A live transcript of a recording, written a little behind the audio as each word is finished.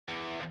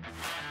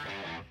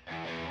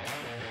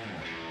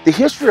The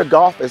history of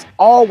golf has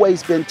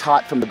always been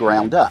taught from the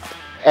ground up,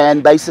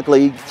 and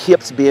basically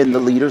hips being the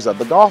leaders of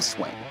the golf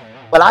swing.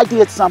 But I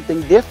did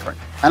something different,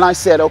 and I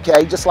said,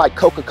 okay, just like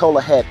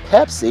Coca-Cola had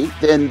Pepsi,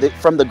 then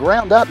from the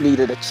ground up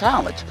needed a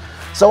challenge.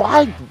 So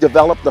I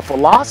developed the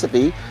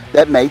philosophy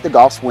that made the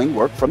golf swing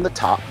work from the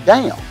top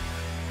down.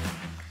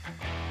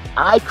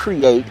 I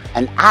create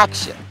an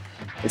action.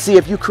 And see,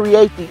 if you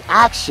create the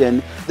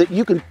action, that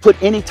you can put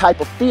any type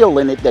of feel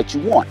in it that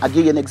you want. I'll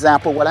give you an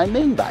example of what I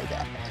mean by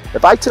that.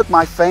 If I took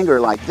my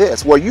finger like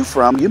this, where you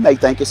from, you may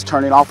think it's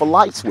turning off a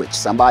light switch.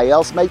 Somebody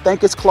else may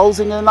think it's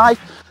closing a knife.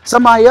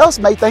 Somebody else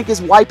may think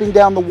it's wiping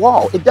down the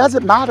wall. It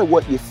doesn't matter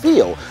what you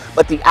feel,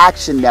 but the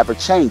action never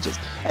changes.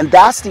 And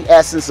that's the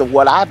essence of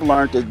what I've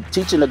learned in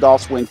teaching the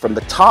golf swing from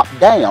the top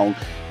down.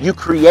 You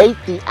create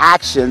the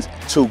actions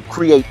to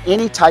create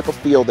any type of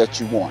feel that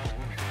you want.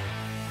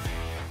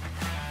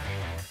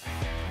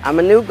 I'm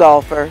a new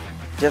golfer,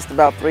 just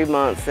about 3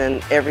 months,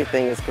 and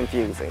everything is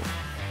confusing.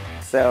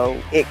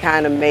 So it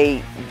kind of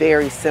made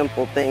very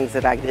simple things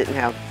that I didn't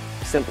have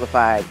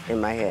simplified in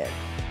my head.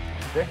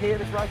 Their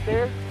head is right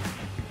there,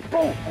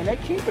 boom, and they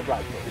keep it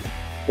right there.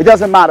 It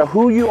doesn't matter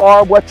who you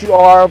are, what you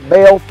are,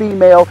 male,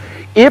 female.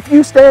 If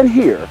you stand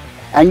here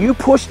and you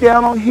push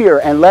down on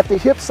here and let the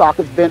hip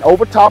sockets bend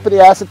over top of the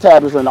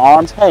acetabular and the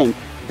arms hang,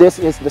 this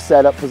is the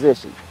setup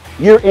position.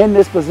 You're in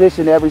this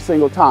position every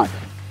single time.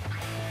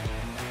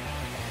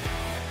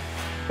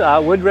 I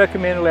would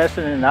recommend a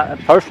lesson, and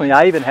personally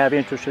I even have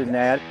interest in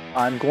that.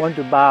 I'm going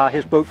to buy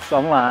his books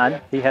online.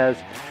 He has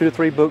 2 to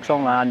 3 books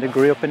online, the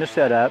grip and the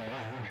setup,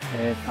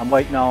 and I'm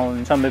waiting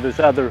on some of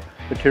his other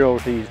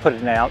materials he's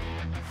putting out.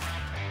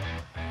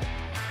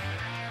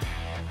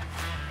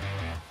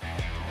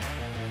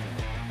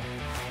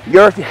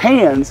 Your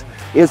hands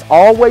is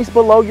always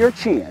below your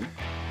chin,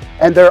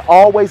 and they're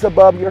always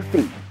above your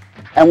feet.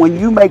 And when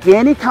you make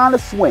any kind of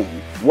swing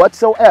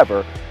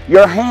whatsoever,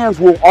 your hands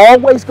will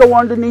always go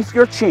underneath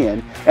your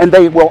chin, and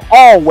they will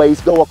always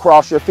go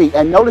across your feet.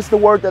 And notice the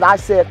word that I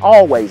said,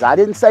 always. I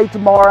didn't say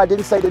tomorrow, I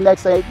didn't say the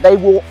next day. They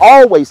will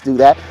always do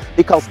that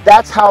because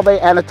that's how they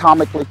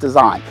anatomically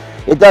design.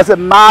 It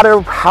doesn't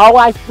matter how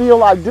I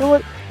feel I do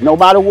it, no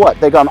matter what.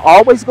 They're gonna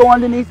always go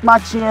underneath my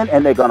chin,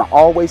 and they're gonna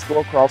always go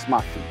across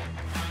my feet.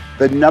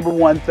 The number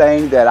one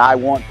thing that I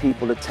want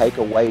people to take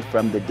away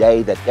from the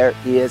day, that there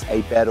is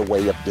a better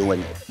way of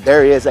doing it.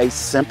 There is a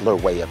simpler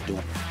way of doing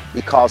it,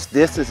 because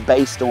this is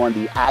based on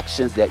the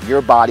actions that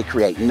your body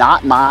creates,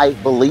 not my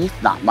belief,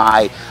 not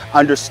my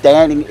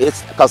understanding.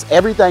 It's because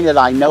everything that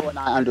I know and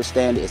I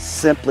understand is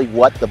simply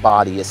what the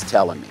body is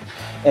telling me.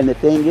 And the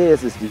thing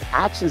is the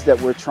actions that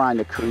we're trying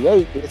to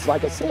create, it's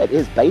like I said,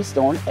 is based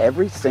on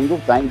every single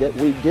thing that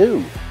we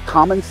do.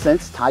 Common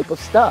sense type of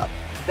stuff.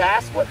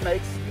 That's what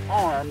makes the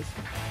arms.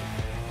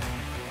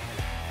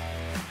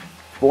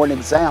 For an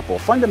example,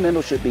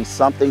 fundamental should be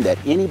something that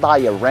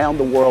anybody around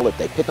the world, if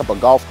they pick up a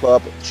golf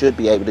club, should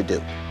be able to do.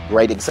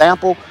 Great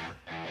example,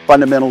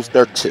 fundamentals,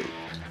 there are 2.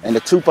 And the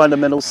 2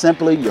 fundamentals,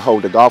 simply, you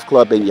hold the golf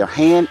club in your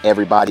hand,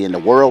 everybody in the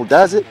world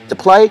does it to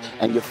play,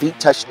 and your feet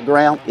touch the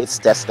ground. It's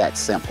just that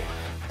simple.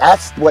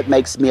 That's what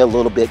makes me a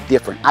little bit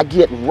different. I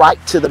get right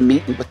to the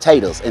meat and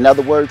potatoes. In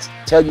other words,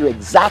 tell you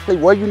exactly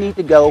where you need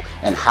to go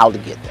and how to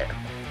get there.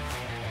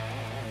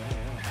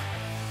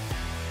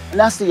 And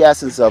that's the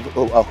essence of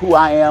who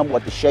I am,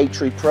 what the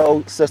Shadetree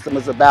Pro system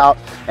is about.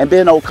 And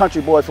being an old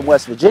country boy from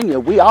West Virginia,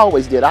 we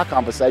always did our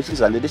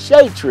conversations under the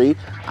shade tree,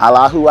 a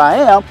la who I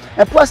am.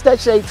 And plus that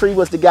shade tree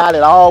was the guy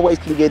that always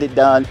can get it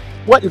done.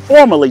 Wasn't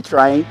formally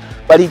trained,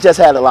 but he just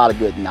had a lot of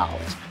good knowledge.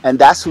 And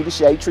that's who the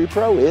Shadetree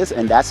Pro is,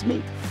 and that's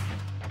me.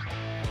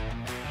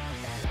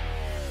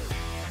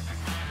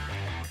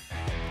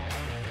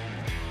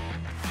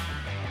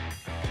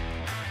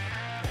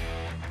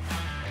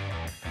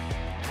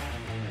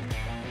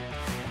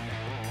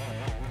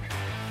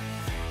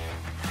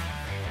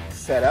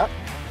 Setup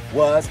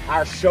was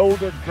our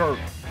shoulder girdle.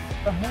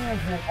 The hands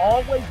will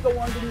always go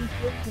underneath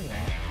your chin,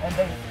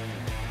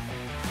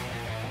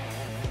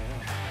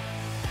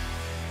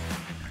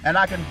 and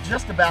I can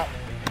just about,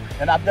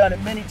 and I've done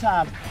it many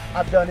times,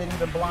 I've done it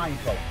even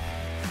blindfolded.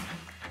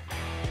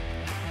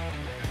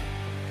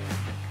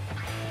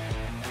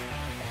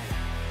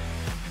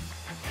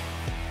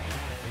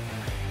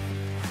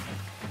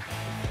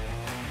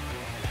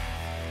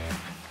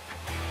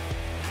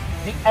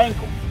 The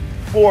ankle,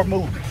 4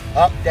 movements.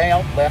 Up,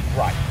 down, left,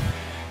 right.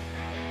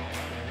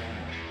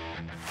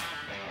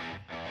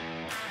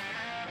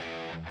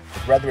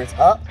 Whether it's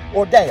up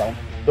or down,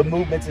 the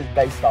movements is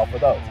based off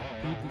of those.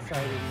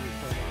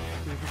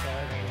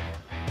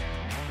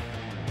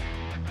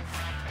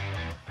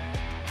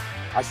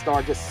 I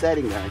start just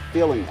setting there and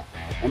feeling that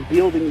and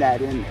building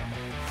that in there.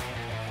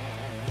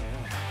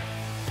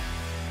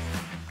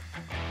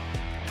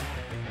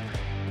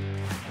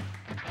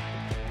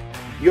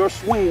 Your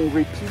swing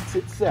repeats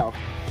itself.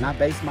 And I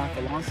base my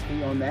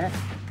philosophy on that.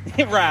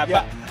 Right,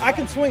 yeah. But I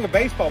can swing a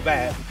baseball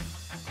bat.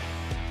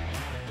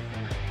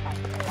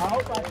 I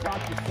hope I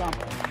taught you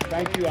something.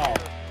 Thank you all.